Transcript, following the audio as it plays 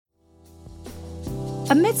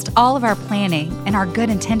Amidst all of our planning and our good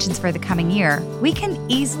intentions for the coming year, we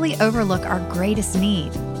can easily overlook our greatest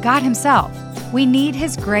need, God Himself. We need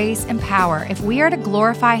His grace and power if we are to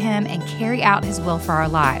glorify Him and carry out His will for our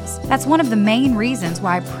lives. That's one of the main reasons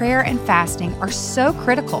why prayer and fasting are so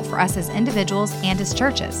critical for us as individuals and as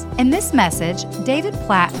churches. In this message, David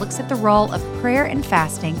Platt looks at the role of prayer and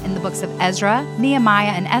fasting in the books of Ezra,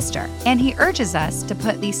 Nehemiah, and Esther, and he urges us to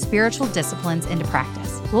put these spiritual disciplines into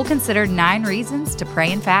practice. We'll consider 9 reasons to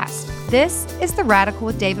pray and fast. This is the Radical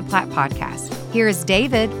with David Platt podcast. Here is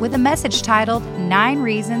David with a message titled 9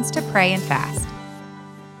 Reasons to Pray and Fast.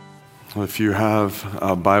 Well, if you have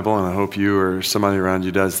a Bible, and I hope you or somebody around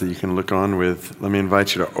you does that you can look on with, let me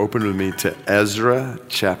invite you to open with me to Ezra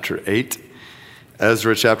chapter 8.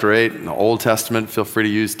 Ezra chapter 8 in the Old Testament. Feel free to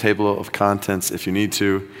use table of contents if you need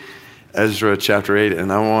to. Ezra chapter 8,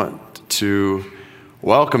 and I want to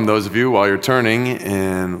welcome those of you while you're turning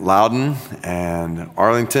in Loudoun and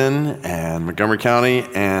Arlington and Montgomery County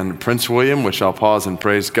and Prince William, which I'll pause and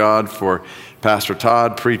praise God for Pastor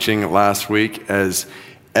Todd preaching last week as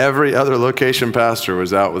every other location pastor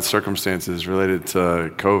was out with circumstances related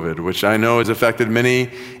to COVID, which I know has affected many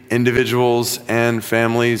individuals and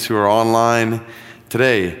families who are online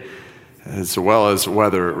today, as well as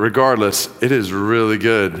weather. Regardless, it is really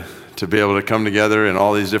good to be able to come together in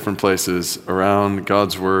all these different places around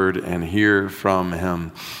God's Word and hear from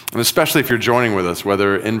Him. And especially if you're joining with us,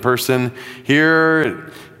 whether in person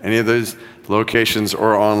here, any of those locations,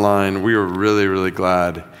 or online, we are really, really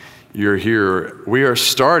glad you're here. We are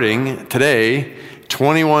starting today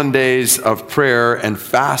 21 days of prayer and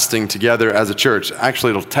fasting together as a church.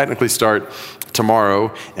 Actually, it'll technically start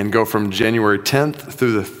tomorrow and go from January 10th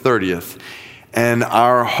through the 30th. And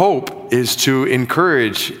our hope is to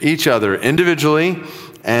encourage each other individually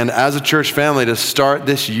and as a church family to start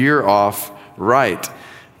this year off right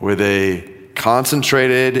with a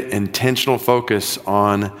concentrated, intentional focus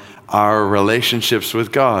on our relationships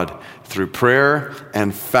with God through prayer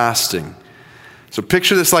and fasting. So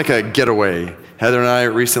picture this like a getaway. Heather and I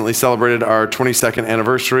recently celebrated our 22nd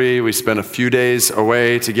anniversary. We spent a few days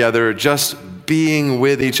away together just being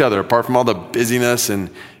with each other, apart from all the busyness and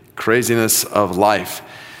craziness of life.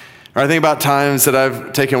 Or I think about times that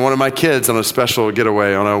I've taken one of my kids on a special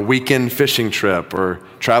getaway, on a weekend fishing trip, or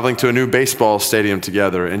traveling to a new baseball stadium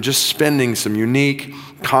together, and just spending some unique,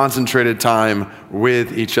 concentrated time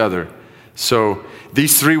with each other. So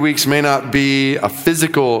these 3 weeks may not be a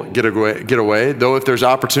physical getaway, though if there's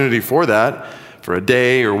opportunity for that, for a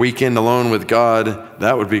day or weekend alone with God,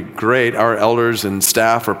 that would be great. Our elders and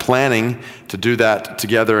staff are planning to do that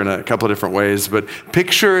together in a couple of different ways. But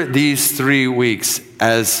picture these 3 weeks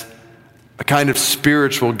as a kind of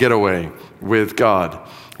spiritual getaway with God,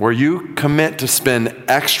 where you commit to spend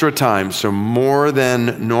extra time, so more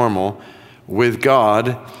than normal, with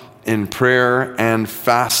God in prayer and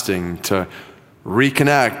fasting to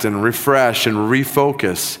reconnect and refresh and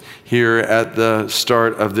refocus here at the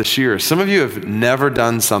start of this year. Some of you have never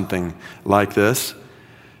done something like this.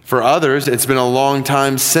 For others, it's been a long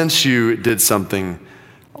time since you did something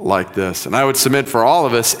like this. And I would submit for all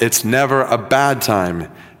of us, it's never a bad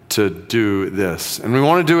time to do this. And we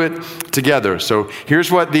want to do it together. So here's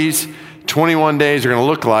what these 21 days are going to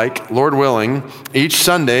look like, Lord willing. Each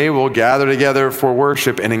Sunday, we'll gather together for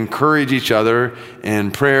worship and encourage each other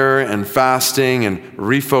in prayer and fasting and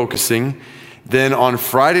refocusing. Then on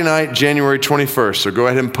Friday night, January 21st, so go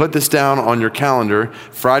ahead and put this down on your calendar.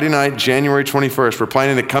 Friday night, January 21st, we're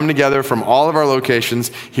planning to come together from all of our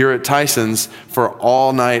locations here at Tyson's for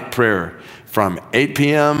all-night prayer from 8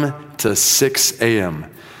 p.m. to 6 a.m.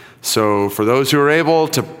 So for those who are able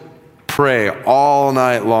to pray all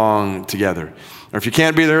night long together. Or if you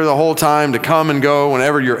can't be there the whole time, to come and go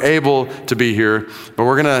whenever you're able to be here. But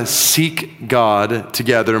we're going to seek God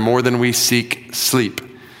together more than we seek sleep.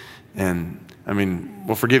 And I mean,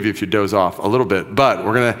 we'll forgive you if you doze off a little bit, but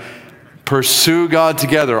we're going to pursue God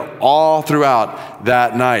together all throughout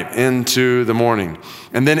that night into the morning.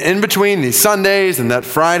 And then in between these Sundays and that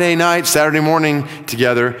Friday night, Saturday morning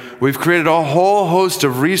together, we've created a whole host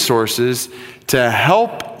of resources to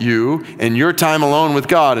help you in your time alone with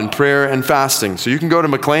God in prayer and fasting. So you can go to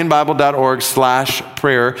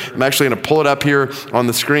mcleanbible.org/prayer. I'm actually going to pull it up here on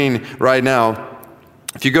the screen right now.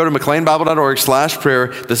 If you go to mcleanbible.org/prayer,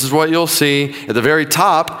 this is what you'll see. At the very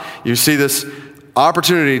top, you see this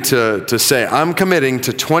opportunity to say, I'm committing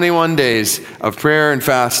to 21 days of prayer and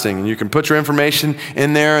fasting. And you can put your information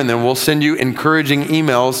in there, and then we'll send you encouraging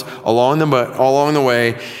emails along the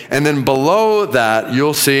way. And then below that,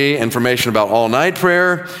 you'll see information about all-night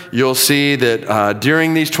prayer. You'll see that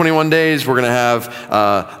during these 21 days, we're going to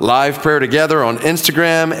have live prayer together on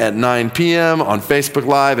Instagram at 9 p.m., on Facebook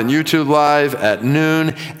Live and YouTube Live at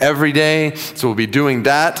noon every day. So we'll be doing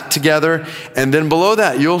that together. And then below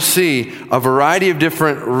that, you'll see a variety of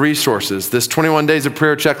different resources. This 21 days of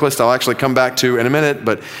prayer checklist I'll actually come back to in a minute,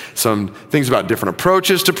 but some things about different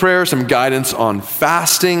approaches to prayer, some guidance on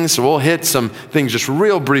fasting. So we'll hit some things just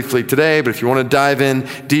real briefly today, but if you want to dive in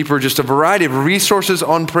deeper, just a variety of resources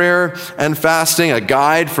on prayer and fasting, a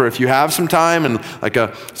guide for if you have some time and like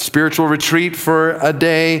a spiritual retreat for a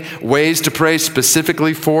day, ways to pray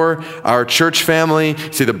specifically for our church family.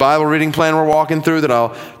 See the Bible reading plan we're walking through that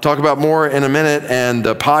I'll talk about more in a minute, and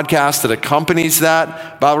the podcast that accompanies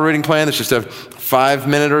that Bible reading plan. It's just a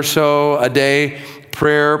 5-minute or so a day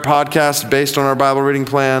prayer podcast based on our Bible reading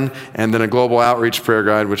plan, and then a global outreach prayer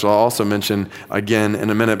guide, which I'll also mention again in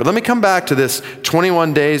a minute. But let me come back to this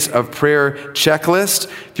 21 days of prayer checklist.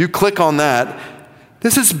 If you click on that,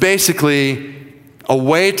 this is basically a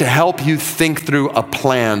way to help you think through a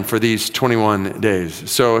plan for these 21 days.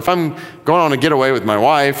 So if I'm going on a getaway with my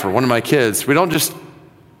wife or one of my kids, we don't just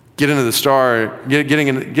get into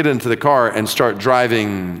the car and start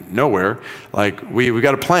driving nowhere. Like we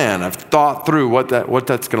got a plan. I've thought through what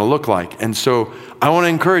that's going to look like. And so I want to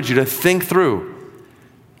encourage you to think through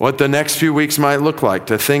what the next few weeks might look like,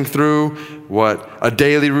 to think through what a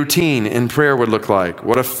daily routine in prayer would look like,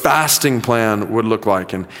 what a fasting plan would look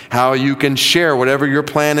like, and how you can share whatever your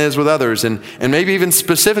plan is with others, and maybe even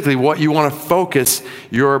specifically what you want to focus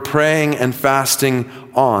your praying and fasting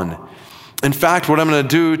on. In fact, what I'm going to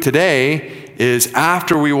do today is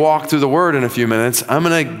after we walk through the Word in a few minutes, I'm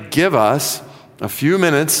going to give us a few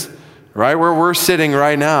minutes right where we're sitting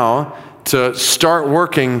right now to start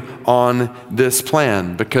working on this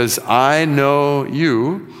plan, because I know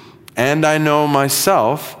you and I know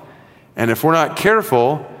myself, and if we're not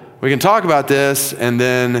careful, we can talk about this and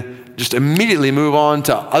then just immediately move on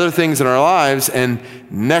to other things in our lives, and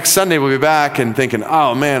next Sunday we'll be back and thinking,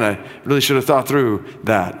 oh man, I really should have thought through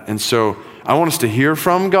that. And so I want us to hear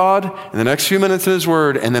from God in the next few minutes in His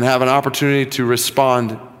Word, and then have an opportunity to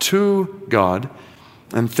respond to God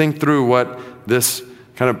and think through what this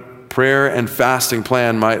kind of prayer and fasting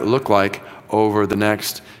plan might look like over the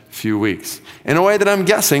next few weeks. In a way that I'm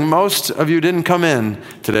guessing most of you didn't come in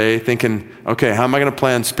today thinking, okay, how am I going to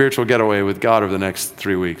plan spiritual getaway with God over the next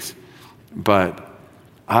 3 weeks? But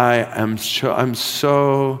I'm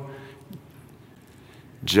so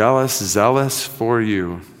zealous for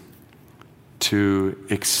you to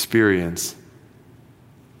experience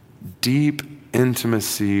deep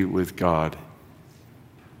intimacy with God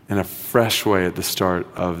in a fresh way at the start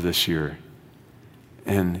of this year.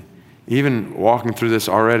 And even walking through this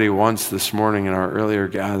already once this morning in our earlier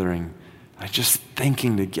gathering, I just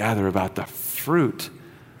thinking together about the fruit.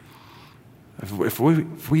 If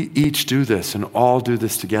we each do this and all do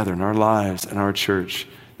this together in our lives and our church,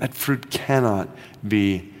 that fruit cannot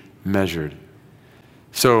be measured.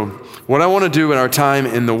 So what I want to do in our time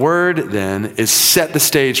in the Word then is set the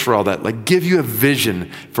stage for all that, like give you a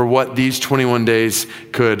vision for what these 21 days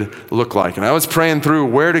could look like. And I was praying through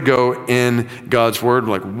where to go in God's Word,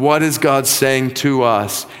 like what is God saying to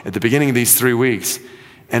us at the beginning of these 3 weeks?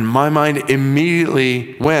 And my mind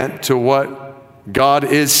immediately went to what God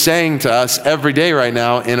is saying to us every day right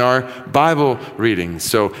now in our Bible reading.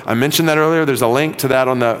 So I mentioned that earlier. There's a link to that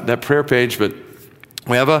on that prayer page, but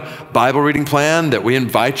we have a Bible reading plan that we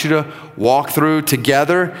invite you to walk through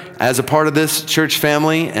together as a part of this church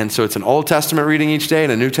family. And so it's an Old Testament reading each day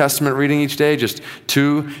and a New Testament reading each day, just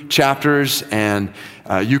 2 chapters. And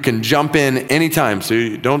you can jump in anytime. So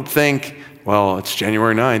you don't think, well, it's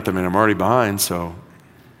January 9th. I mean, I'm already behind, so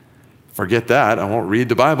forget that. I won't read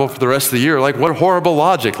the Bible for the rest of the year. Like, what horrible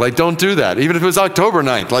logic. Like, don't do that. Even if it was October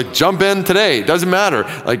 9th, like, jump in today. It doesn't matter.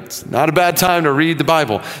 Like, it's not a bad time to read the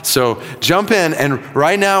Bible. So jump in. And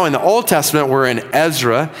right now in the Old Testament, we're in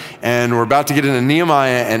Ezra, and we're about to get into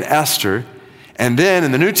Nehemiah and Esther. And then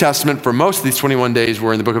in the New Testament, for most of these 21 days,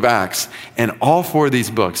 we're in the book of Acts. And all 4 of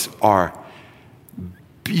these books are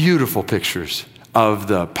beautiful pictures of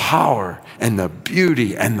the power and the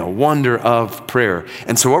beauty and the wonder of prayer.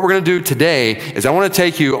 And so what we're going to do today is I want to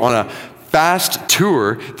take you on a fast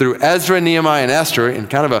tour through Ezra, Nehemiah, and Esther in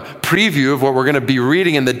kind of a preview of what we're going to be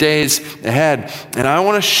reading in the days ahead. And I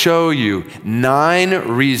want to show you 9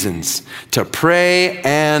 reasons to pray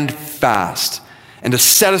and fast and to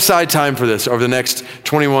set aside time for this over the next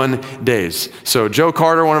 21 days. So Joe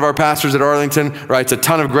Carter, one of our pastors at Arlington, writes a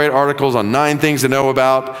ton of great articles on 9 things to know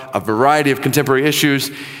about a variety of contemporary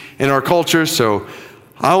issues in our culture. So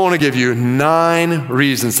I want to give you 9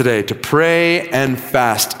 reasons today to pray and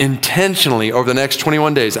fast intentionally over the next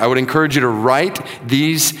 21 days. I would encourage you to write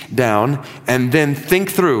these down and then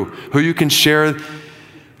think through who you can share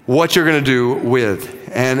what you're going to do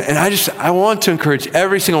with. And I want to encourage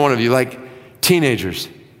every single one of you, like teenagers,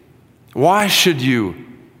 why should you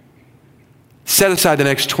set aside the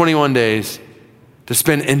next 21 days to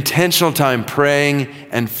spend intentional time praying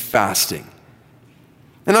and fasting?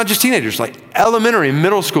 And not just teenagers, like elementary,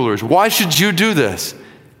 middle schoolers. Why should you do this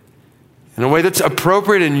in a way that's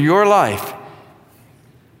appropriate in your life?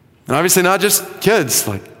 And obviously not just kids,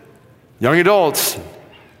 like young adults,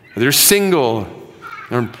 whether you're single,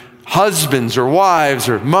 or husbands or wives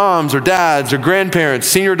or moms or dads or grandparents,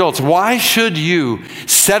 senior adults. Why should you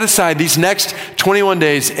set aside these next 21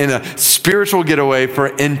 days in a spiritual getaway for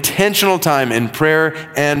intentional time in prayer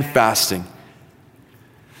and fasting?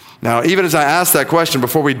 Now, even as I ask that question,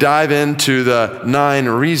 before we dive into the 9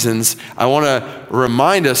 reasons, I want to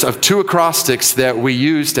remind us of 2 acrostics that we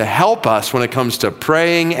use to help us when it comes to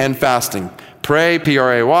praying and fasting. Pray,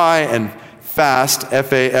 P-R-A-Y, and fast,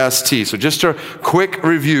 F-A-S-T. So just a quick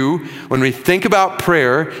review. When we think about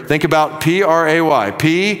prayer, think about P-R-A-Y.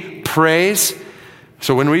 P, praise.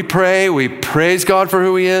 So when we pray, we praise God for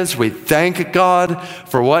who He is. We thank God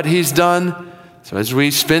for what He's done. So as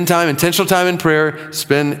we spend time, intentional time in prayer,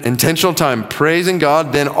 spend intentional time praising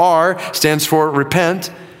God, then R stands for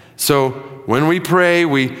repent. So when we pray,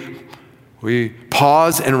 we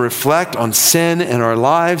pause and reflect on sin in our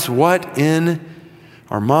lives, what in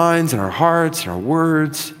our minds and our hearts and our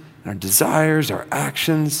words and our desires, our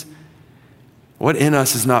actions, what in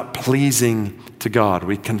us is not pleasing to God.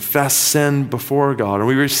 We confess sin before God, and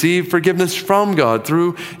we receive forgiveness from God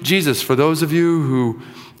through Jesus. For those of you who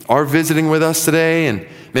are visiting with us today, and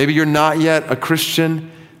maybe you're not yet a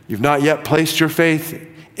Christian, you've not yet placed your faith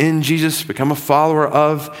in Jesus, become a follower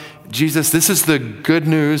of Jesus, this is the good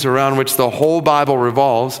news around which the whole Bible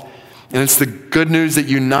revolves, and it's the good news that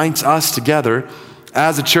unites us together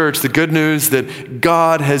as a church, the good news that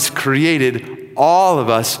God has created all of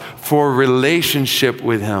us for relationship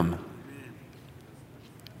with Him.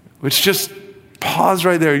 Which, just pause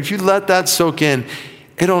right there. If you let that soak in,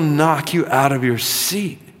 it'll knock you out of your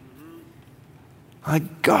seat. My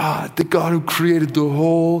God, the God who created the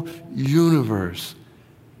whole universe,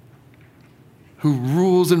 who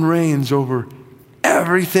rules and reigns over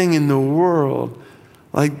everything in the world,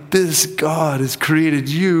 like this God has created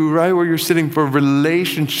you right where you're sitting for a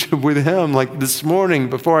relationship with Him. Like this morning,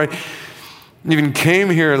 before I even came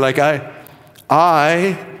here, like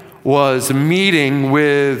I was meeting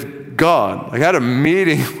with God. Like I had a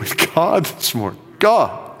meeting with God this morning.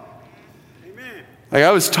 God. Amen. Like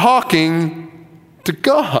I was talking to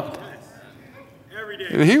God. Every day.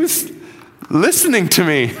 And He was listening to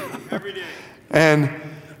me. Every day.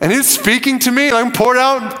 And He's speaking to me. I'm poured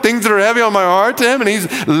out things that are heavy on my heart to Him, and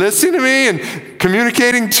He's listening to me and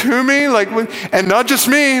communicating to me. And not just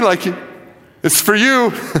me, like it's for you.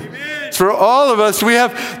 Amen. It's for all of us. We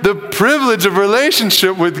have the privilege of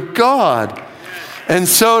relationship with God. And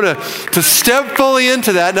so to step fully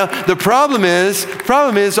into that. Now, the problem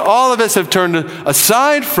is all of us have turned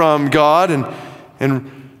aside from God,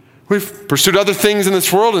 and we've pursued other things in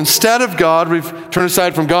this world instead of God. We've turned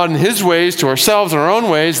aside from God and His ways to ourselves and our own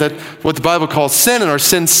ways. That's what the Bible calls sin, and our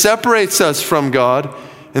sin separates us from God.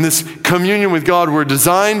 And this communion with God we're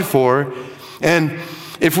designed for. And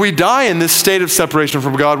if we die in this state of separation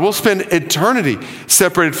from God, we'll spend eternity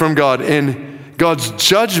separated from God in God's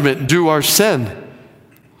judgment due our sin.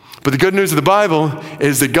 But the good news of the Bible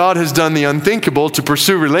is that God has done the unthinkable to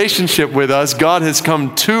pursue relationship with us. God has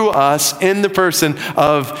come to us in the person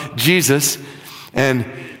of Jesus. And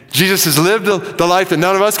Jesus has lived the life that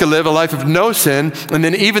none of us could live, a life of no sin. And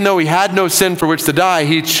then even though He had no sin for which to die,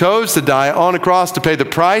 He chose to die on a cross to pay the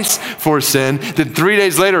price for sin. Then 3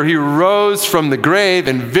 days later, He rose from the grave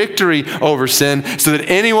in victory over sin, so that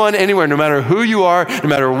anyone, anywhere, no matter who you are, no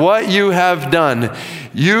matter what you have done,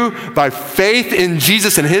 you, by faith in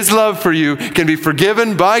Jesus and His love for you, can be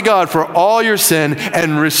forgiven by God for all your sin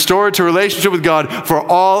and restored to relationship with God for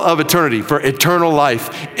all of eternity, for eternal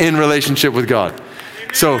life in relationship with God.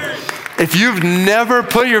 So if you've never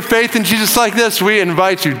put your faith in Jesus like this, we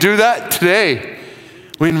invite you to do that today.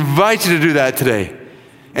 We invite you to do that today.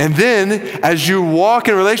 And then as you walk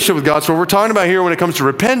in a relationship with God, so what we're talking about here when it comes to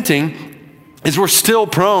repenting is we're still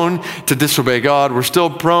prone to disobey God. We're still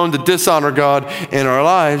prone to dishonor God in our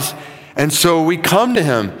lives. And so we come to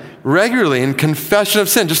Him regularly in confession of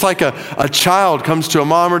sin, just like a child comes to a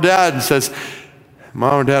mom or dad and says,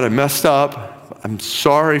 Mom or Dad, I messed up. I'm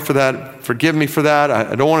sorry for that. Forgive me for that.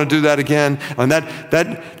 I don't want to do that again. And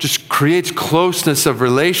that just creates closeness of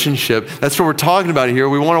relationship. That's what we're talking about here.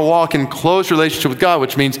 We want to walk in close relationship with God,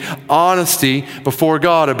 which means honesty before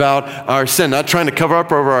God about our sin, not trying to cover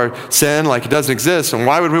up over our sin like it doesn't exist. And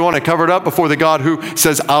why would we want to cover it up before the God who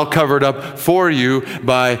says, I'll cover it up for you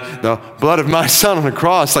by the blood of my Son on the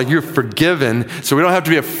cross? Like, you're forgiven, so we don't have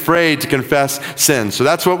to be afraid to confess sin. So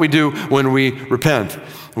that's what we do when we repent.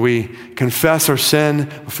 We confess our sin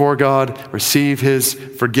before God, receive His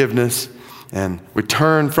forgiveness, and we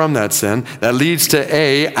turn from that sin. That leads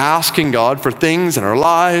to asking God for things in our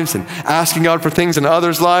lives and asking God for things in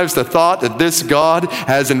others' lives. The thought that this God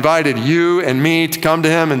has invited you and me to come to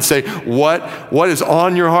Him and say, what is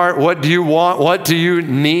on your heart? What do you want? What do you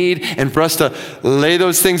need? And for us to lay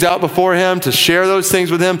those things out before Him, to share those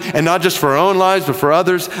things with Him, and not just for our own lives, but for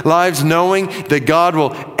others' lives, knowing that God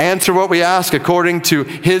will answer what we ask according to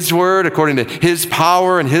His word, according to His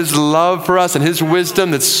power and His love for us and His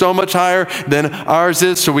wisdom that's so much higher than ours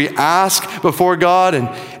is. So we ask before God,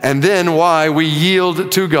 and then why? We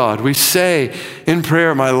yield to God. We say in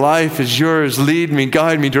prayer, my life is yours. Lead me,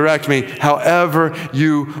 guide me, direct me, however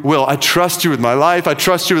you will. I trust you with my life. I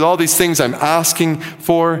trust you with all these things I'm asking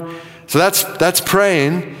for. So that's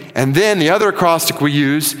praying. And then the other acrostic we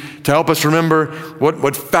use to help us remember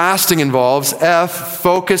what fasting involves,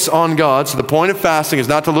 focus on God. So the point of fasting is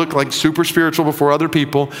not to look like super spiritual before other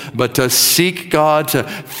people, but to seek God, to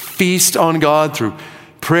feast on God through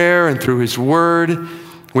prayer and through His word,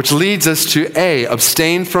 which leads us to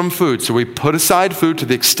abstain from food. So we put aside food to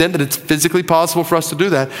the extent that it's physically possible for us to do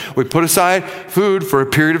that. We put aside food for a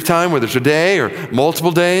period of time, whether it's a day or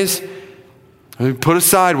multiple days. We put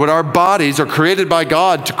aside what our bodies are created by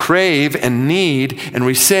God to crave and need, and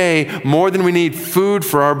we say, more than we need food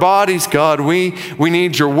for our bodies, God, we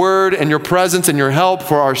need your word and your presence and your help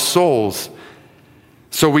for our souls.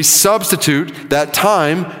 So we substitute that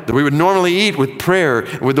time that we would normally eat with prayer,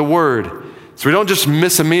 with the word. So we don't just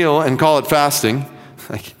miss a meal and call it fasting.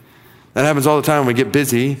 Like, that happens all the time when we get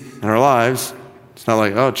busy in our lives. It's not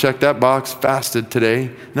like, oh, check that box, fasted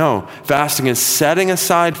today. No, fasting is setting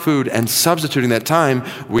aside food and substituting that time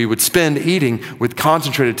we would spend eating with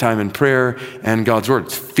concentrated time in prayer and God's word.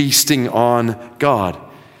 It's feasting on God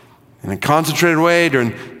in a concentrated way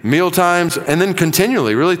during meal times, and then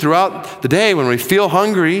continually, really throughout the day when we feel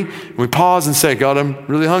hungry, we pause and say, God, I'm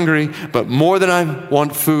really hungry, but more than I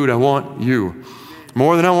want food, I want you.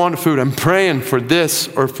 More than I want food, I'm praying for this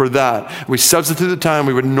or for that. We substitute the time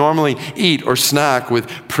we would normally eat or snack with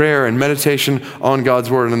prayer and meditation on God's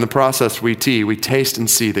word. And in the process, we taste and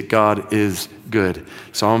see that God is good.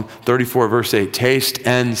 Psalm 34, verse 8, taste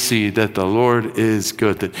and see that the Lord is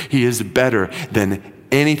good, that He is better than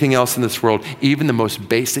anything else in this world, even the most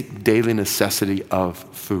basic daily necessity of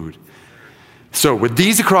food. So with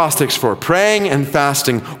these acrostics for praying and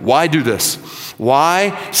fasting, why do this?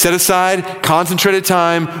 Why set aside concentrated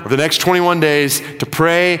time over the next 21 days to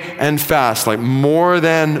pray and fast, like more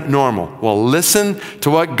than normal? Well, listen to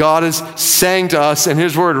what God is saying to us in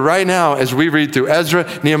His word right now as we read through Ezra,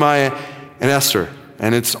 Nehemiah, and Esther.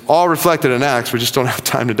 And it's all reflected in Acts. We just don't have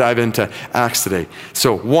time to dive into Acts today.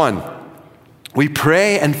 So 1, we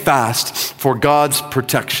pray and fast for God's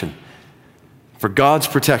protection. For God's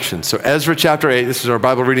protection. So Ezra chapter 8, this is our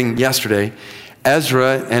Bible reading yesterday.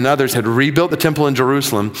 Ezra and others had rebuilt the temple in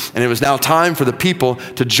Jerusalem, and it was now time for the people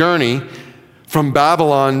to journey from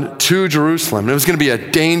Babylon to Jerusalem. And it was going to be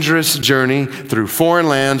a dangerous journey through foreign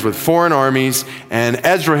lands with foreign armies, and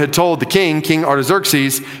Ezra had told the king, King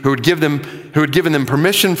Artaxerxes, who had given them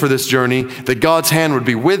permission for this journey, that God's hand would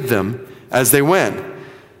be with them as they went.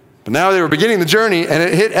 But now they were beginning the journey, and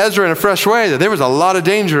it hit Ezra in a fresh way that there was a lot of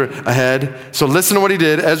danger ahead. So listen to what he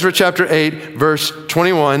did. Ezra chapter 8, verse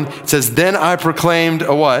 21, it says, then I proclaimed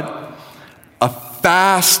a what? A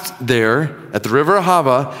fast there at the river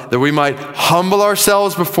Ahava, that we might humble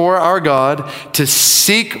ourselves before our God to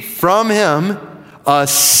seek from Him a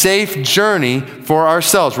safe journey for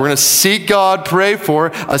ourselves. We're going to seek God, pray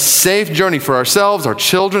for a safe journey for ourselves, our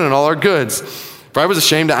children, and all our goods. For I was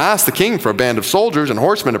ashamed to ask the king for a band of soldiers and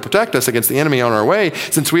horsemen to protect us against the enemy on our way,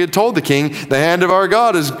 since we had told the king, the hand of our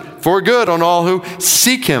God is for good on all who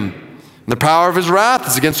seek Him. And the power of His wrath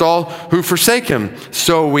is against all who forsake Him.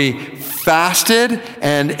 So we fasted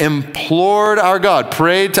and implored our God,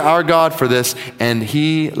 prayed to our God for this, and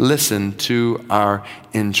He listened to our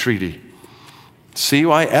entreaty. See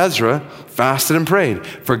why Ezra fasted and prayed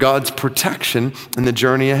for God's protection in the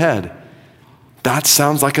journey ahead. That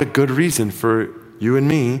sounds like a good reason for you and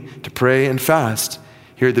me to pray and fast.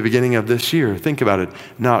 here at the beginning of this year. Think about it.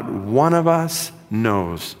 Not one of us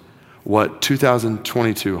knows what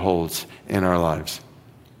 2022 holds in our lives.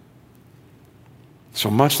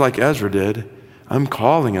 So much like Ezra did, I'm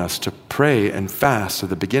calling us to pray and fast at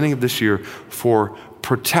the beginning of this year for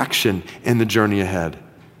protection in the journey ahead.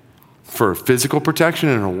 For physical protection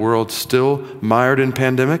in a world still mired in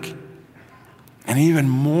pandemic, and even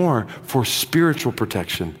more for spiritual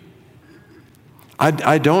protection.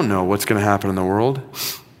 I don't know what's going to happen in the world,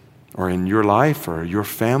 or in your life, or your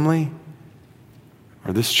family,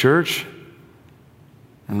 or this church,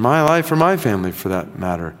 in my life or my family for that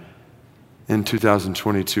matter, in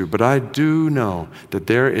 2022. But I do know that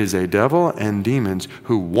there is a devil and demons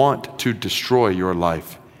who want to destroy your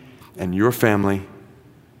life and your family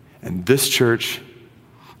and this church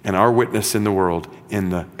and our witness in the world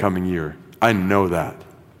in the coming year. I know that.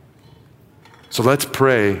 So let's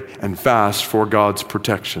pray and fast for God's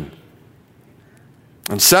protection.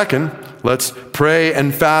 And second, let's pray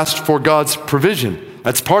and fast for God's provision.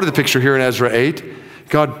 That's part of the picture here in Ezra 8.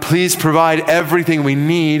 God, please provide everything we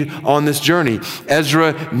need on this journey.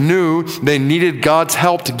 Ezra knew they needed God's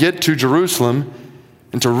help to get to Jerusalem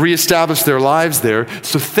and to reestablish their lives there.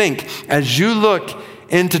 So think, as you look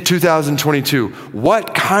into 2022,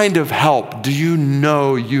 what kind of help do you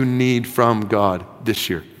know you need from God this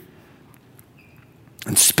year?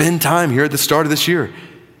 And spend time here at the start of this year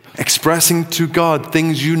expressing to God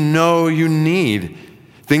things you know you need,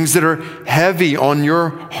 things that are heavy on your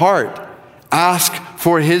heart. Ask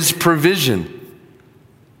for His provision.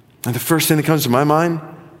 And the first thing that comes to my mind,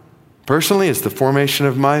 personally, is the formation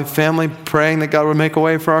of my family, praying that God would make a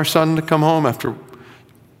way for our son to come home after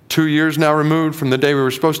 2 years now removed from the day we were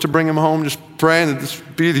supposed to bring him home, just praying that this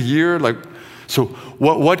would be the year. So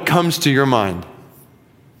what comes to your mind?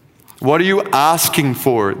 What are you asking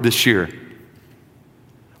for this year?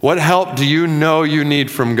 What help do you know you need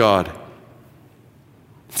from God?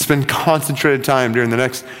 Spend concentrated time during the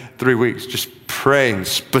next 3 weeks just praying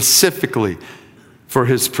specifically for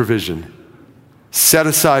His provision. Set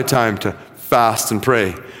aside time to fast and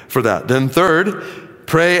pray for that. Then third,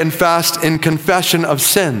 pray and fast in confession of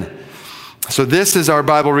sin. So this is our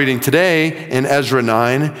Bible reading today in Ezra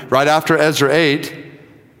 9. Right after Ezra 8,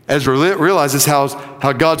 Ezra realizes how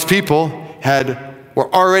God's people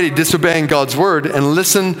were already disobeying God's word. And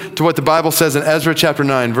listen to what the Bible says in Ezra chapter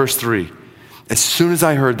 9, verse 3. As soon as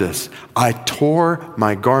I heard this, I tore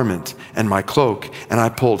my garment and my cloak, and I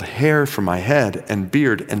pulled hair from my head and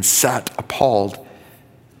beard and sat appalled.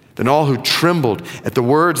 Then all who trembled at the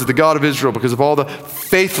words of the God of Israel because of all the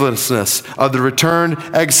faithlessness of the returned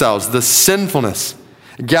exiles, the sinfulness,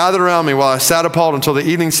 gathered around me while I sat appalled until the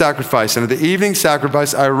evening sacrifice. And at the evening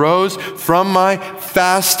sacrifice, I rose from my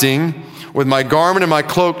fasting with my garment and my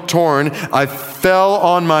cloak torn. I fell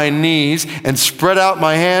on my knees and spread out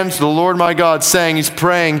my hands to the Lord my God, saying, he's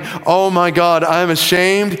praying, oh my God, I am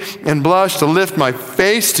ashamed and blush to lift my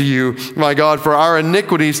face to you, my God, for our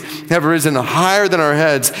iniquities have risen higher than our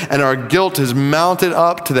heads, and our guilt has mounted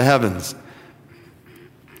up to the heavens.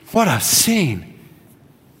 What a scene.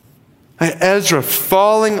 Ezra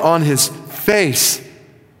falling on his face,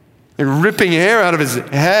 ripping hair out of his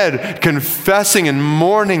head, confessing and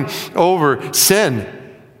mourning over sin.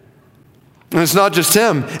 And it's not just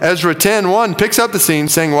him. Ezra 10:1 picks up the scene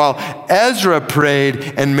saying, while Ezra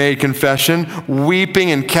prayed and made confession,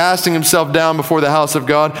 weeping and casting himself down before the house of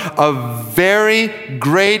God, a very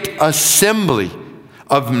great assembly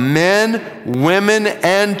of men, women,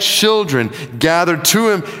 and children gathered to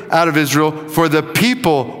him out of Israel, for the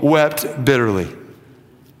people wept bitterly.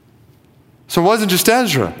 So it wasn't just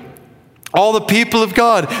Ezra. All the people of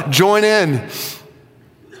God join in.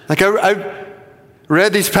 I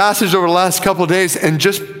read these passages over the last couple of days and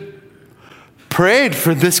just prayed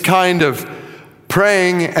for this kind of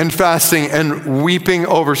praying and fasting and weeping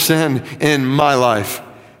over sin in my life.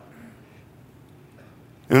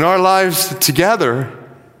 In our lives together,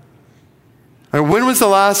 when was the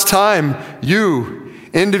last time you,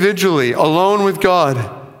 individually, alone with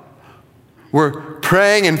God, were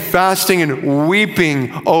praying and fasting and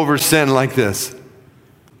weeping over sin like this?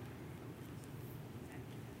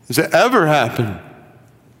 Has it ever happened?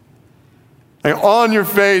 On your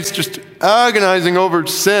face, just agonizing over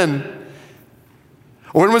sin.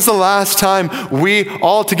 When was the last time we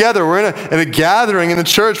all together were in a gathering in the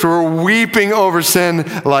church where we're weeping over sin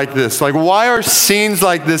like this? Why are scenes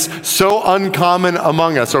like this so uncommon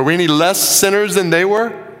among us? Are we any less sinners than they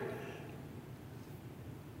were?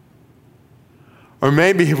 Or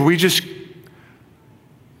maybe have we just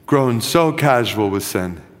grown so casual with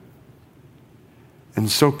sin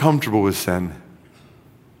and so comfortable with sin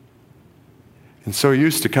and so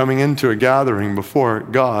used to coming into a gathering before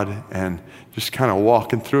God and just kind of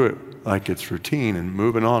walking through it like it's routine and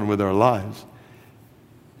moving on with our lives.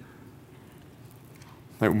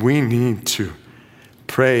 Like we need to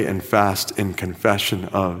pray and fast in confession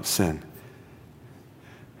of sin.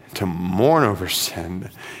 To mourn over sin.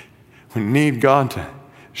 We need God to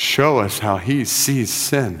show us how he sees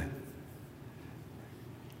sin.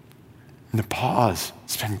 And to pause,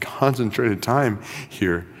 spend concentrated time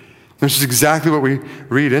here. This is exactly what we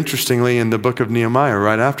read, interestingly, in the book of Nehemiah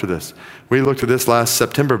right after this. We looked at this last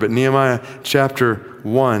September, but Nehemiah chapter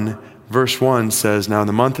 1, verse 1 says, "Now in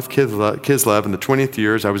the month of Kislev, in the 20th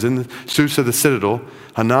year, as I was in the Susa of the citadel,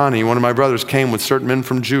 Hanani, one of my brothers, came with certain men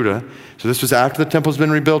from Judah." So this was after the temple's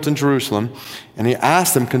been rebuilt in Jerusalem. "And he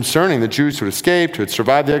asked them concerning the Jews who had escaped, who had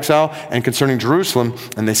survived the exile, and concerning Jerusalem.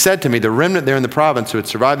 And they said to me, the remnant there in the province who had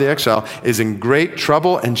survived the exile is in great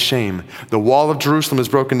trouble and shame. The wall of Jerusalem is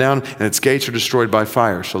broken down, and its gates are destroyed by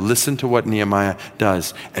fire." So listen to what Nehemiah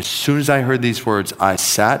does. "As soon as I heard these words, I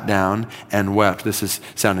sat down and wept." This is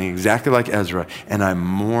sounding exactly like Ezra. "And I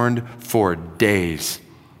mourned for days.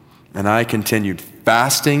 And I continued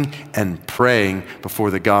fasting and praying before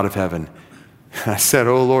the God of heaven. I said,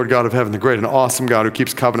 O Lord God of heaven, the great and awesome God who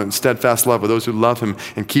keeps covenant and steadfast love with those who love him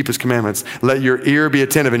and keep his commandments, let your ear be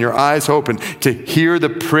attentive and your eyes open to hear the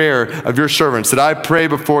prayer of your servants, that I pray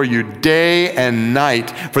before you day and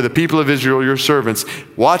night for the people of Israel, your servants."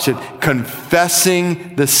 Watch it.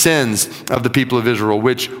 "Confessing the sins of the people of Israel,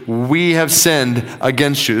 which we have sinned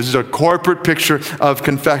against you." This is a corporate picture of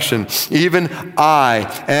confession. "Even I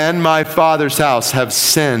and my father's house have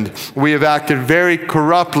sinned. We have acted very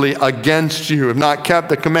corruptly against you, have not kept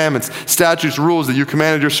the commandments, statutes, rules that you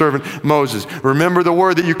commanded your servant Moses. Remember the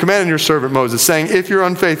word that you commanded your servant Moses, saying, if you're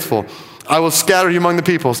unfaithful, I will scatter you among the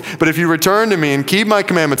peoples. But if you return to me and keep my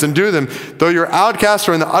commandments and do them, though your outcasts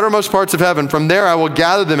are in the uttermost parts of heaven, from there I will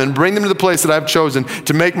gather them and bring them to the place that I have chosen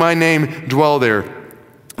to make my name dwell there.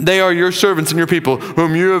 They are your servants and your people,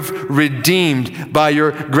 whom you have redeemed by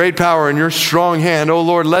your great power and your strong hand. O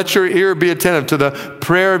Lord, let your ear be attentive to the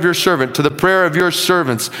prayer of your servant, to the prayer of your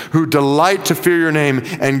servants who delight to fear your name,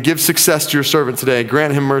 and give success to your servant today.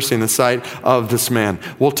 Grant him mercy in the sight of this man."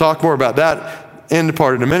 We'll talk more about that end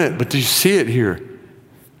part in a minute, but do you see it here?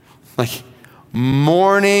 Like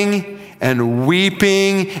mourning and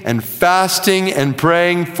weeping and fasting and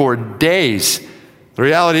praying for days. The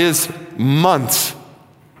reality is months.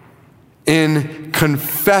 In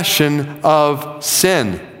confession of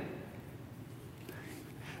sin.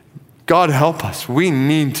 God help us. We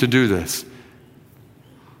need to do this.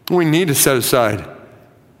 We need to set aside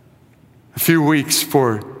a few weeks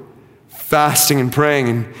for fasting and praying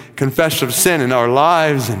and confession of sin in our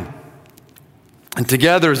lives and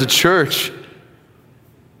together as a church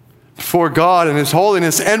before God and his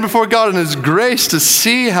holiness and before God and his grace to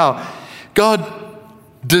see how God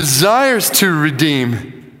desires to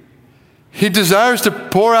redeem. He desires to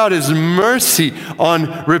pour out his mercy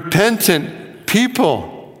on repentant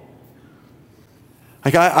people.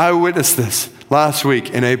 Like I witnessed this last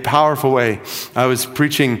week in a powerful way. I was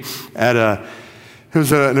preaching at an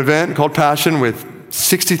event called Passion with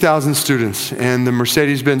 60,000 students in the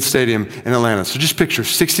Mercedes-Benz Stadium in Atlanta. So just picture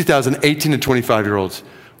 60,000 18 to 25-year-olds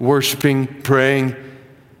worshiping, praying,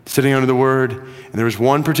 sitting under the word. And there was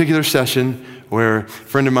one particular session where a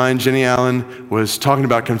friend of mine, Jenny Allen, was talking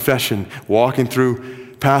about confession, walking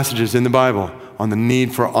through passages in the Bible on the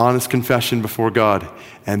need for honest confession before God.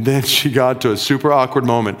 And then she got to a super awkward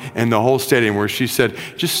moment in the whole stadium where she said,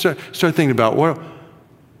 just start thinking about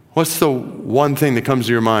what's the one thing that comes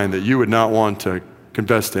to your mind that you would not want to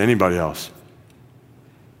confess to anybody else?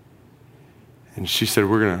 And she said,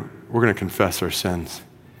 we're gonna confess our sins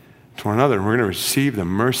to one another, and we're going to receive the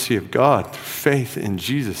mercy of God through faith in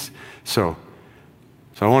Jesus. So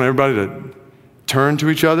I want everybody to turn to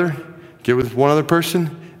each other, get with one other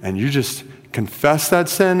person, and you just confess that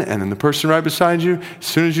sin, and then the person right beside you, as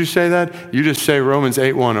soon as you say that, you just say Romans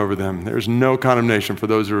 8:1 over them. There's no condemnation for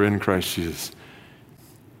those who are in Christ Jesus.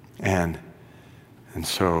 And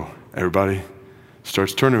so everybody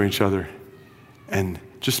starts turning to each other, and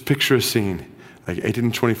just picture a scene. Like 18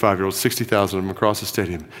 and 25-year-olds, 60,000 of them across the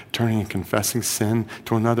stadium, turning and confessing sin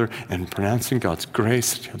to one another and pronouncing God's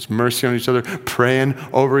grace, God's mercy on each other, praying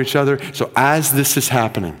over each other. So as this is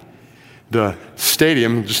happening, the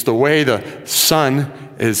stadium, just the way the sun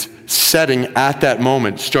is setting at that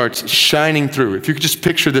moment, starts shining through. If you could just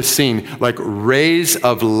picture this scene, like rays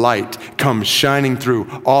of light come shining through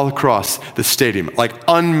all across the stadium, like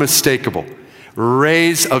unmistakable.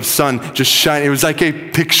 Rays of sun just shine. It was like a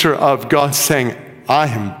picture of God saying, I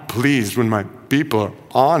am pleased when my people are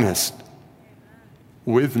honest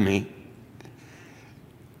with me.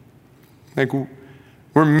 Like,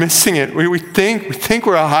 we're missing it. We think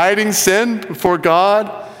we're hiding sin before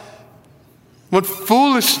God. What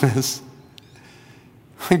foolishness.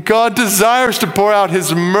 God desires to pour out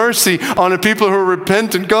his mercy on the people who are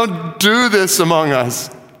repentant. God, do this among us.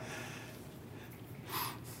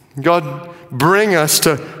 God, bring us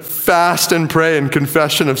to fast and pray and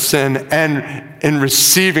confession of sin and in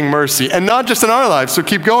receiving mercy. And not just in our lives. So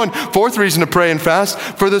keep going. Fourth reason to pray and fast,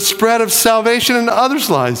 for the spread of salvation in others'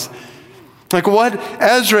 lives. Like what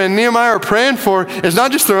Ezra and Nehemiah are praying for is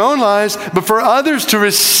not just their own lives, but for others to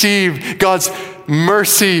receive God's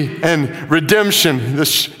mercy and redemption, the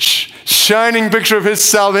shining picture of his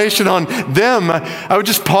salvation on them. I would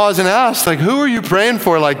just pause and ask, like, who are you praying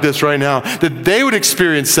for like this right now, that they would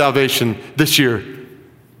experience salvation this year?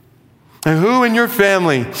 And who in your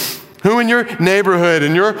family, who in your neighborhood,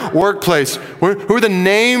 in your workplace, who are the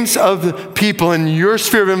names of the people in your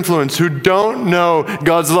sphere of influence who don't know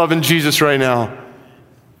God's love in Jesus right now?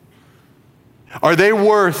 Are they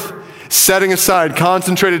worth setting aside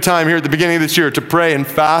concentrated time here at the beginning of this year to pray and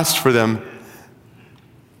fast for them?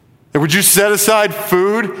 And would you set aside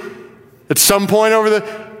food at some point over the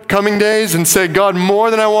coming days and say, God, more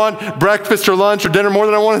than I want breakfast or lunch or dinner, more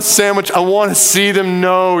than I want a sandwich, I want to see them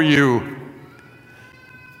know you.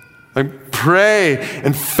 Like, pray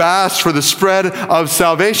and fast for the spread of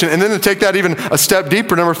salvation. And then to take that even a step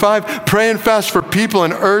deeper, number 5, pray and fast for people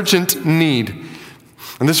in urgent need.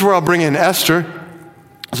 And this is where I'll bring in Esther.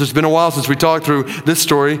 So it's been a while since we talked through this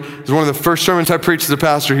story. It was one of the first sermons I preached as a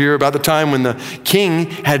pastor here about the time when the king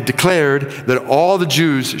had declared that all the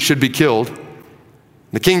Jews should be killed.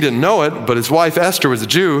 The king didn't know it, but his wife Esther was a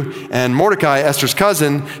Jew, and Mordecai, Esther's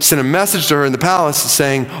cousin, sent a message to her in the palace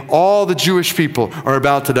saying, all the Jewish people are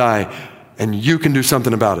about to die, and you can do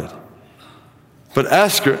something about it. But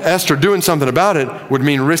Esther doing something about it would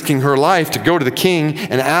mean risking her life to go to the king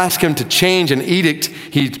and ask him to change an edict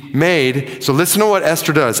he'd made. So listen to what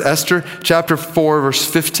Esther does. Esther chapter 4, verse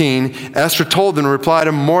 15, Esther told them to reply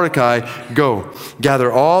to Mordecai, go,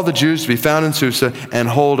 gather all the Jews to be found in Susa and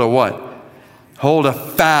hold a what? Hold a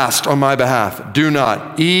fast on my behalf. Do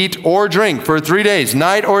not eat or drink for 3 days,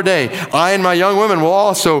 night or day. I and my young women will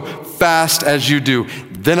also fast as you do.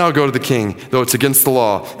 Then I'll go to the king, though it's against the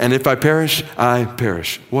law. And if I perish, I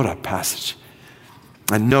perish. What a passage.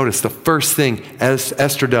 And notice the first thing as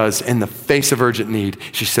Esther does in the face of urgent need,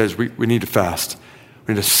 she says, we need to fast.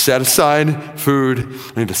 We need to set aside food.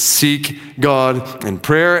 We need to seek God in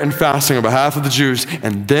prayer and fasting on behalf of the Jews.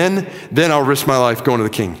 And then I'll risk my life going to the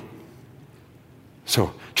king.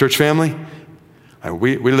 So, church family,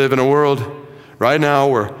 we live in a world right now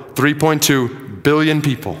where 3.2 billion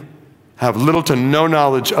people have little to no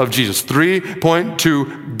knowledge of Jesus.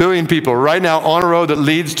 3.2 billion people right now on a road that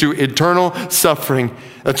leads to eternal suffering.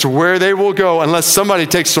 That's where they will go unless somebody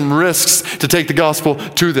takes some risks to take the gospel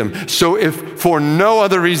to them. So if for no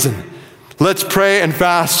other reason, let's pray and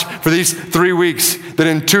fast for these 3 weeks that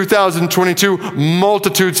in 2022,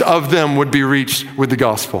 multitudes of them would be reached with the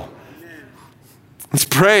gospel. Let's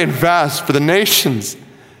pray and fast for the nations.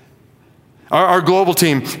 Our global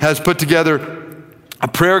team has put together a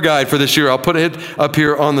prayer guide for this year. I'll put it up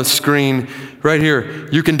here on the screen right here.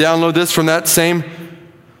 You can download this from that same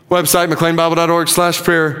website,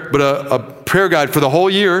 mcleanbible.org/prayer, but a prayer guide for the whole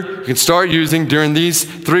year you can start using during these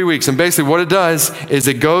 3 weeks. And basically what it does is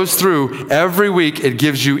it goes through every week. It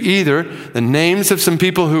gives you either the names of some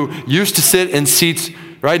people who used to sit in seats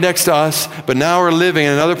right next to us, but now are living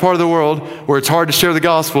in another part of the world where it's hard to share the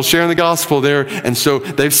gospel, sharing the gospel there. And so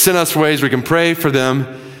they've sent us ways we can pray for them.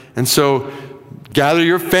 And so gather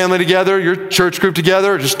your family together, your church group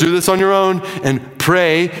together, or just do this on your own and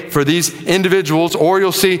pray for these individuals. Or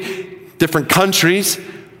you'll see different countries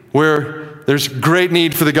where there's great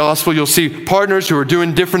need for the gospel. You'll see partners who are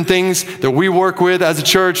doing different things that we work with as a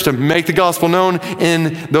church to make the gospel known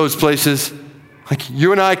in those places. Like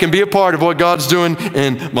you and I can be a part of what God's doing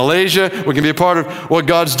in Malaysia. We can be a part of what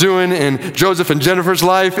God's doing in Joseph and Jennifer's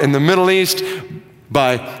life in the Middle East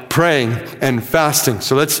by praying and fasting.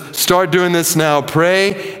 So let's start doing this now.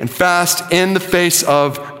 Pray and fast in the face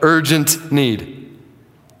of urgent need.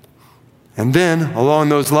 And then along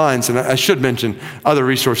those lines, and I should mention other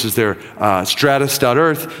resources there,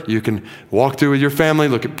 stratus.earth. You can walk through with your family,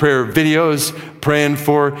 look at prayer videos, praying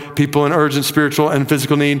for people in urgent spiritual and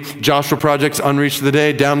physical need. Joshua Project's Unreached of the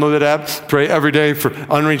Day. Download that app. Pray every day for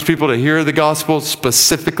unreached people to hear the gospel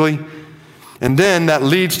specifically. And then that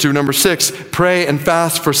leads to number 6, pray and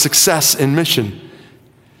fast for success in mission.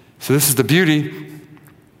 So this is the beauty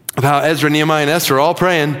of how Ezra, Nehemiah, and Esther are all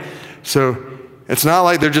praying. So it's not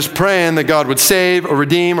like they're just praying that God would save or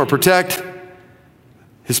redeem or protect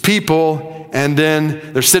his people, and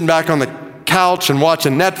then they're sitting back on the couch and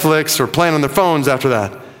watching Netflix or playing on their phones after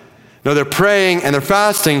that. No, they're praying and they're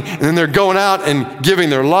fasting, and then they're going out and giving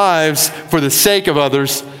their lives for the sake of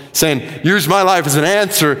others, saying, use my life as an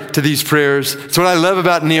answer to these prayers. It's what I love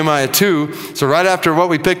about Nehemiah 2. So right after what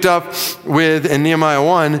we picked up with in Nehemiah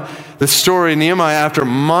 1, the story, Nehemiah, after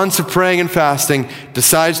months of praying and fasting,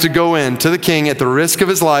 decides to go in to the king at the risk of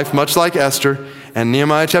his life, much like Esther. And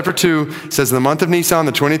Nehemiah chapter 2 says, in the month of Nisan,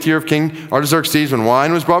 the 20th year of King Artaxerxes, when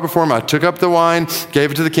wine was brought before him, I took up the wine, gave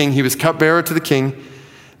it to the king. He was cupbearer to the king.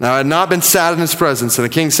 Now I had not been sad in his presence, and the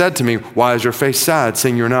king said to me, why is your face sad,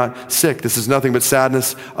 saying you're not sick? This is nothing but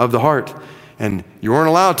sadness of the heart. And you weren't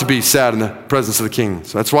allowed to be sad in the presence of the king.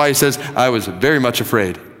 So that's why he says, I was very much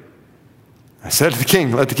afraid. I said to the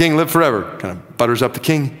king, let the king live forever. Kind of butters up the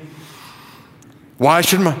king. Why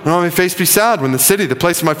should my face be sad when the city, the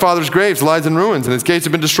place of my father's graves, lies in ruins and its gates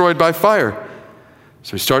have been destroyed by fire?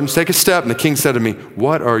 So he started to take a step, and the king said to me,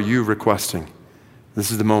 what are you requesting?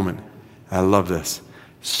 This is the moment. I love this.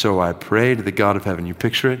 So I pray to the God of heaven. You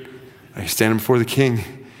picture it? I stand before the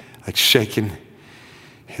king, like shaking.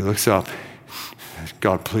 He looks up.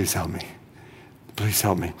 God, please help me. Please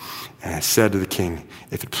help me. And I said to the king,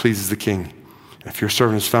 if it pleases the king, if your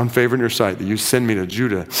servant has found favor in your sight, that you send me to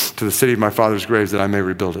Judah, to the city of my father's graves, that I may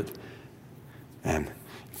rebuild it. And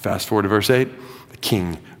fast forward to verse 8, the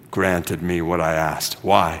king granted me what I asked.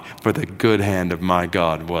 Why? For the good hand of my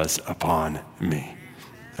God was upon me.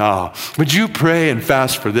 Oh, would you pray and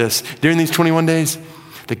fast for this during these 21 days?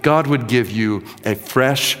 That God would give you a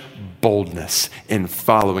fresh boldness in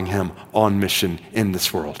following him on mission in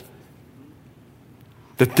this world.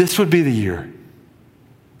 That this would be the year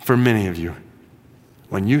for many of you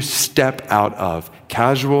when you step out of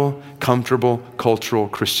casual, comfortable, cultural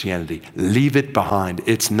Christianity. Leave it behind.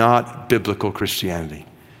 It's not biblical Christianity.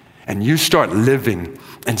 And you start living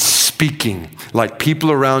and speaking like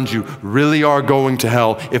people around you really are going to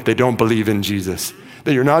hell if they don't believe in Jesus.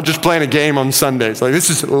 That you're not just playing a game on Sundays. Like, this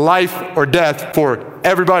is life or death for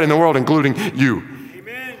everybody in the world, including you.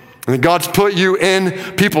 Amen. And that God's put you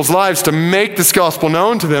in people's lives to make this gospel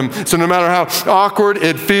known to them. So no matter how awkward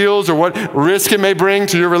it feels or what risk it may bring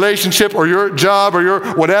to your relationship or your job or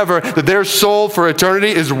your whatever, that their soul for eternity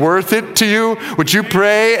is worth it to you. Would you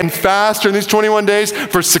pray and fast during these 21 days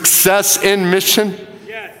for success in mission?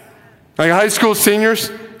 Yes. Like high school seniors,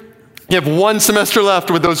 you have one semester left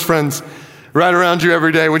with those friends right around you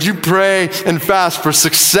every day. Would you pray and fast for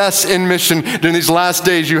success in mission during these last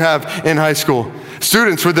days you have in high school?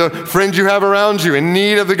 Students, with the friends you have around you in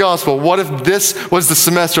need of the gospel, what if this was the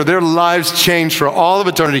semester their lives changed for all of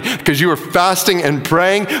eternity because you were fasting and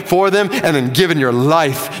praying for them and then giving your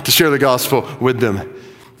life to share the gospel with them?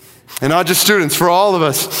 And not just students, for all of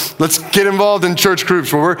us, let's get involved in church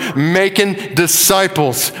groups where we're making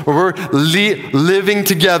disciples, where we're living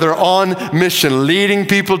together on mission, leading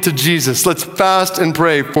people to Jesus. Let's fast and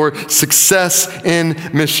pray for success in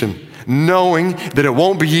mission, knowing that it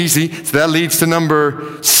won't be easy. So that leads to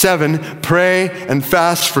number 7, pray and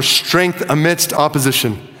fast for strength amidst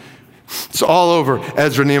opposition. It's all over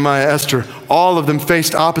Ezra, Nehemiah, Esther. All of them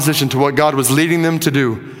faced opposition to what God was leading them to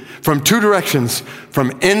do. From 2 directions,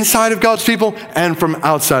 from inside of God's people and from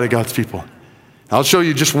outside of God's people. I'll show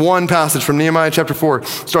you just one passage from Nehemiah chapter 4,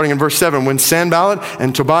 starting in verse 7. When Sanballat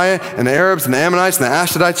and Tobiah and the Arabs and the Ammonites and the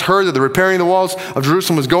Ashdodites heard that the repairing of the walls of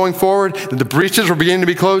Jerusalem was going forward, that the breaches were beginning to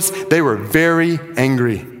be closed, they were very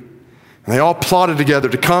angry. And they all plotted together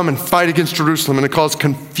to come and fight against Jerusalem and to cause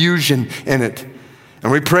confusion in it.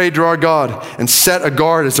 And we prayed to our God and set a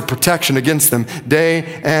guard as a protection against them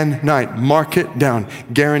day and night. Mark it down.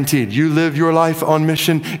 Guaranteed. You live your life on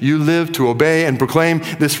mission. You live to obey and proclaim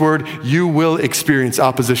this word. You will experience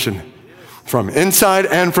opposition from inside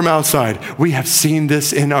and from outside. We have seen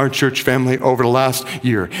this in our church family over the last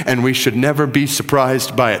year, and we should never be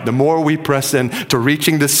surprised by it. The more we press in to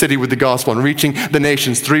reaching this city with the gospel and reaching the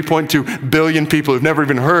nations, 3.2 billion people who've never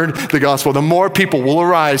even heard the gospel, the more people will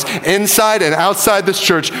arise inside and outside this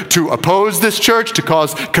church to oppose this church, to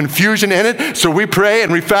cause confusion in it. So we pray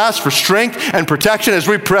and we fast for strength and protection as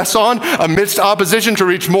we press on amidst opposition to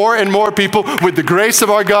reach more and more people with the grace of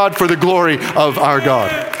our God for the glory of our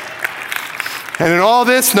God. And in all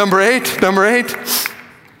this, number eight,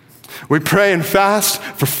 we pray and fast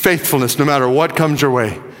for faithfulness no matter what comes your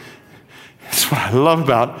way. That's what I love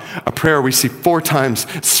about a prayer we see 4 times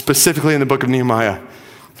specifically in the book of Nehemiah.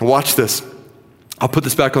 Watch this. I'll put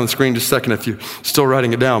this back on the screen just a second if you're still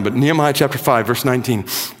writing it down. But Nehemiah chapter 5, verse 19.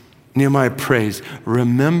 Nehemiah prays,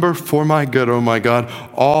 remember for my good, O my God,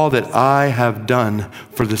 all that I have done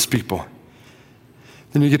for this people.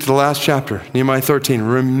 Then you get to the last chapter, Nehemiah 13.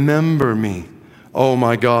 Remember me, Oh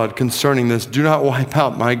my God, concerning this, do not wipe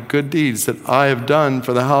out my good deeds that I have done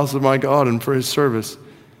for the house of my God and for his service.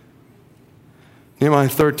 Nehemiah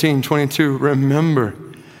 13:22, remember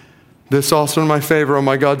this also in my favor, oh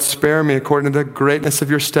my God, spare me according to the greatness of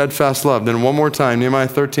your steadfast love. Then one more time, Nehemiah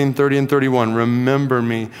 13:30 and 31, remember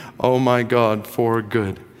me, oh my God, for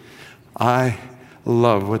good. I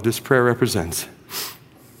love what this prayer represents.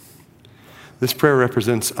 This prayer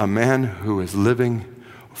represents a man who is living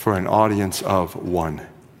for an audience of one.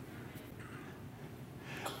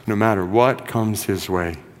 No matter what comes his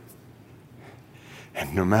way,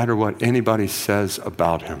 and no matter what anybody says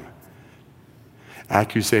about him,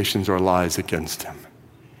 accusations or lies against him,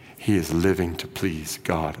 he is living to please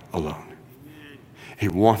God alone. He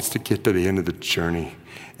wants to get to the end of the journey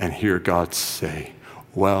and hear God say,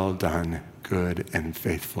 well done, good and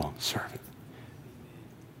faithful servant.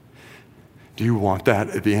 Do you want that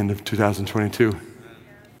at the end of 2022?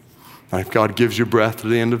 If God gives you breath to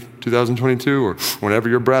the end of 2022 or whenever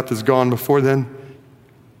your breath is gone before then,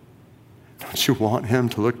 don't you want him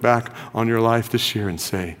to look back on your life this year and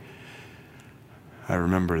say, I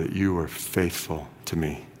remember that you were faithful to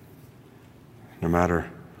me, no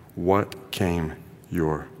matter what came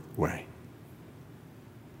your way.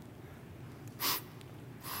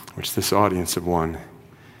 Which this audience of one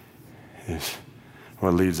is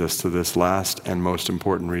what leads us to this last and most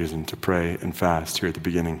important reason to pray and fast here at the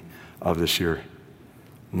beginning of this year.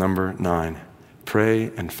 Number 9,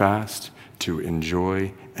 pray and fast to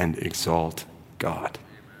enjoy and exalt God.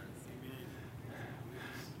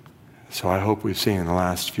 So I hope we've seen in the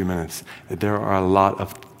last few minutes that there are a lot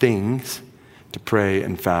of things to pray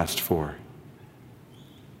and fast for.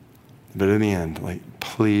 But in the end,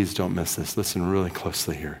 please don't miss this. Listen really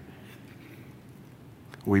closely here.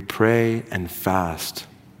 We pray and fast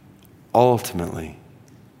ultimately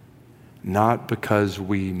not because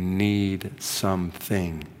we need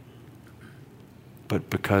something, but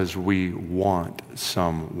because we want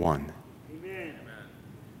someone. Amen.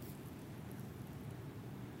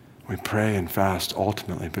 We pray and fast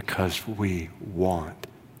ultimately because we want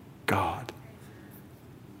God.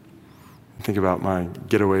 Think about my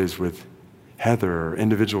getaways with Heather or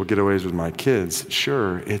individual getaways with my kids.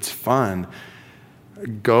 Sure, it's fun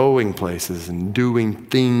going places and doing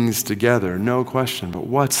things together, no question. But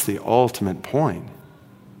what's the ultimate point?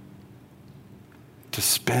 To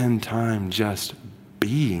spend time just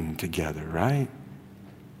being together, right?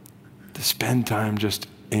 To spend time just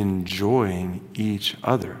enjoying each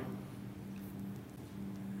other.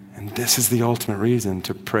 And this is the ultimate reason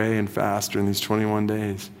to pray and fast during these 21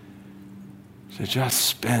 days. To just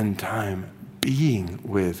spend time being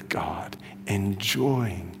with God,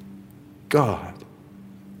 enjoying God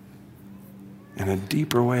in a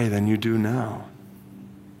deeper way than you do now.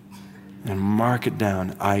 And mark it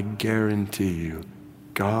down. I guarantee you,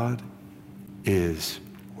 God is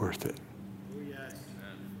worth it.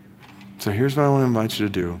 So here's what I want to invite you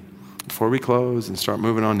to do. Before we close and start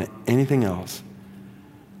moving on to anything else,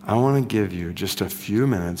 I want to give you just a few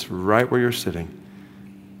minutes right where you're sitting.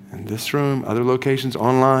 In this room, other locations,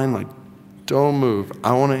 online, don't move.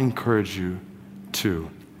 I want to encourage you to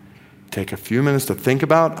take a few minutes to think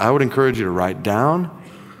about. I would encourage you to write down,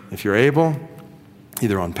 if you're able,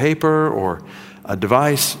 either on paper or a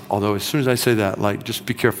device. Although as soon as I say that, just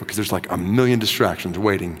be careful because there's a million distractions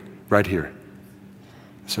waiting right here.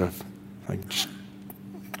 So just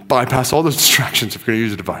bypass all those distractions if you're going to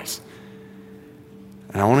use a device.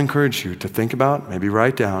 And I want to encourage you to think about, maybe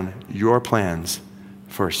write down your plans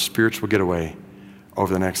for a spiritual getaway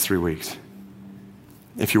over the next 3 weeks.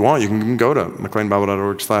 If you want, you can go to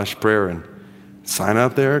mcleanbible.org/prayer and sign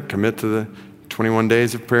up there, commit to the 21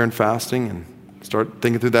 days of prayer and fasting, and start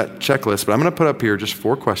thinking through that checklist. But I'm going to put up here just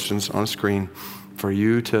 4 questions on a screen for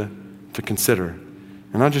you to consider.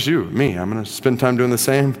 And not just you, me. I'm going to spend time doing the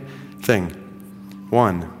same thing.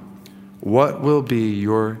 1, what will be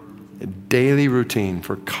your daily routine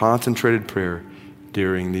for concentrated prayer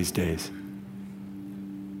during these days?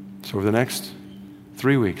 So over the next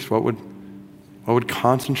 3 weeks, what would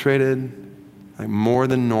concentrated, more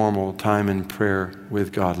than normal time in prayer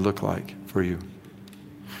with God look like for you?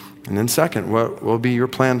 And then second, what will be your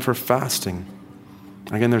plan for fasting?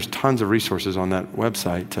 Again, there's tons of resources on that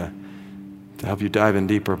website to help you dive in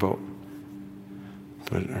deeper. But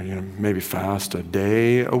are you going to maybe fast a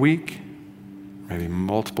day a week? Maybe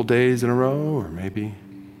multiple days in a row? Or maybe,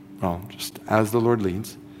 just as the Lord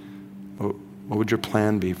leads. What would your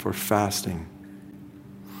plan be for fasting?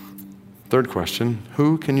 Third question,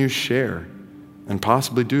 who can you share and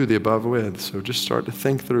possibly do the above with? So just start to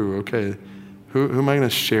think through, okay, who am I going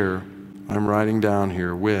to share what I'm writing down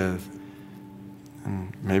here with?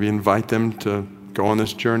 And maybe invite them to go on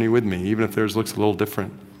this journey with me, even if theirs looks a little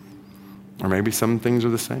different. Or maybe some things are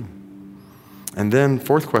the same. And then,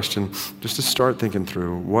 fourth question, just to start thinking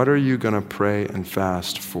through, what are you going to pray and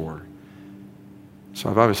fast for? So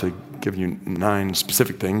I've obviously given you 9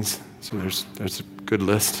 specific things, so there's a good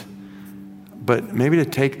list. But maybe to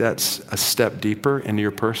take that a step deeper into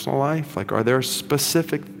your personal life, like are there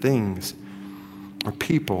specific things or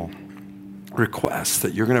people, requests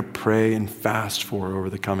that you're going to pray and fast for over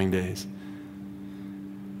the coming days?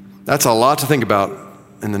 That's a lot to think about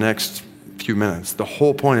in the next few minutes. The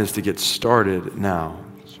whole point is to get started now.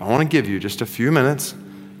 So I want to give you just a few minutes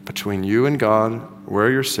between you and God, where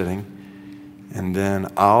you're sitting, and then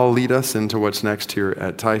I'll lead us into what's next here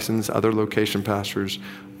at Tyson's. Other location pastors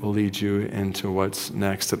will lead you into what's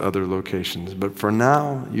next at other locations. But for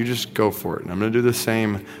now, you just go for it. And I'm going to do the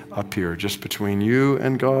same up here, just between you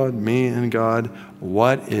and God, me and God.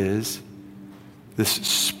 What is this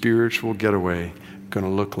spiritual getaway going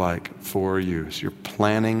to look like for you? So you're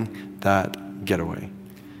planning that getaway.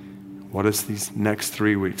 What is these next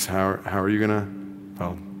 3 weeks? How are you going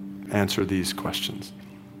to answer these questions?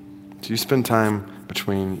 So you spend time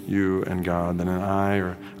between you and God, then I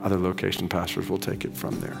or other location pastors will take it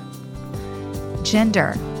from there.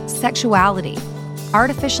 Gender, sexuality,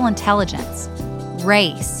 artificial intelligence,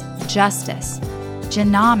 race, justice,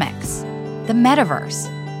 genomics, the metaverse.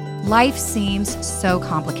 Life seems so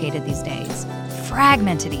complicated these days,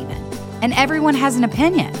 fragmented even, and everyone has an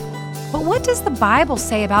opinion. But what does the Bible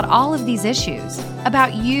say about all of these issues?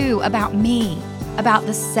 About you, about me, about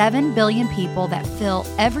the 7 billion people that fill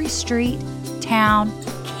every street, town,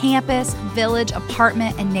 campus, village,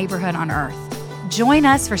 apartment, and neighborhood on earth. Join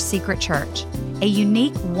us for Secret Church, a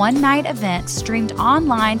unique one-night event streamed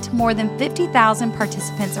online to more than 50,000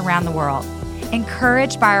 participants around the world.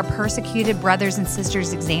 Encouraged by our persecuted brothers and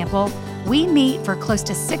sisters' example, we meet for close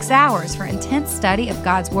to 6 hours for intense study of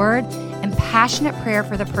God's Word and passionate prayer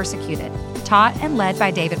for the persecuted, taught and led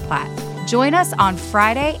by David Platt. Join us on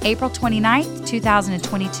Friday, April 29th,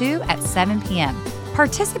 2022 at 7 p.m.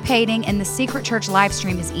 Participating in the Secret Church live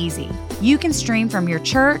stream is easy. You can stream from your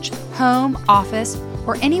church, home, office,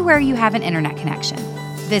 or anywhere you have an internet connection.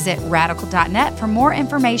 Visit radical.net for more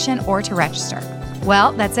information or to register.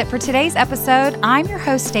 Well, that's it for today's episode. I'm your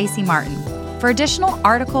host, Stacey Martin. For additional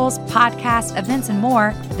articles, podcasts, events, and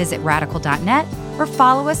more, visit radical.net or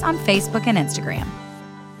follow us on Facebook and Instagram.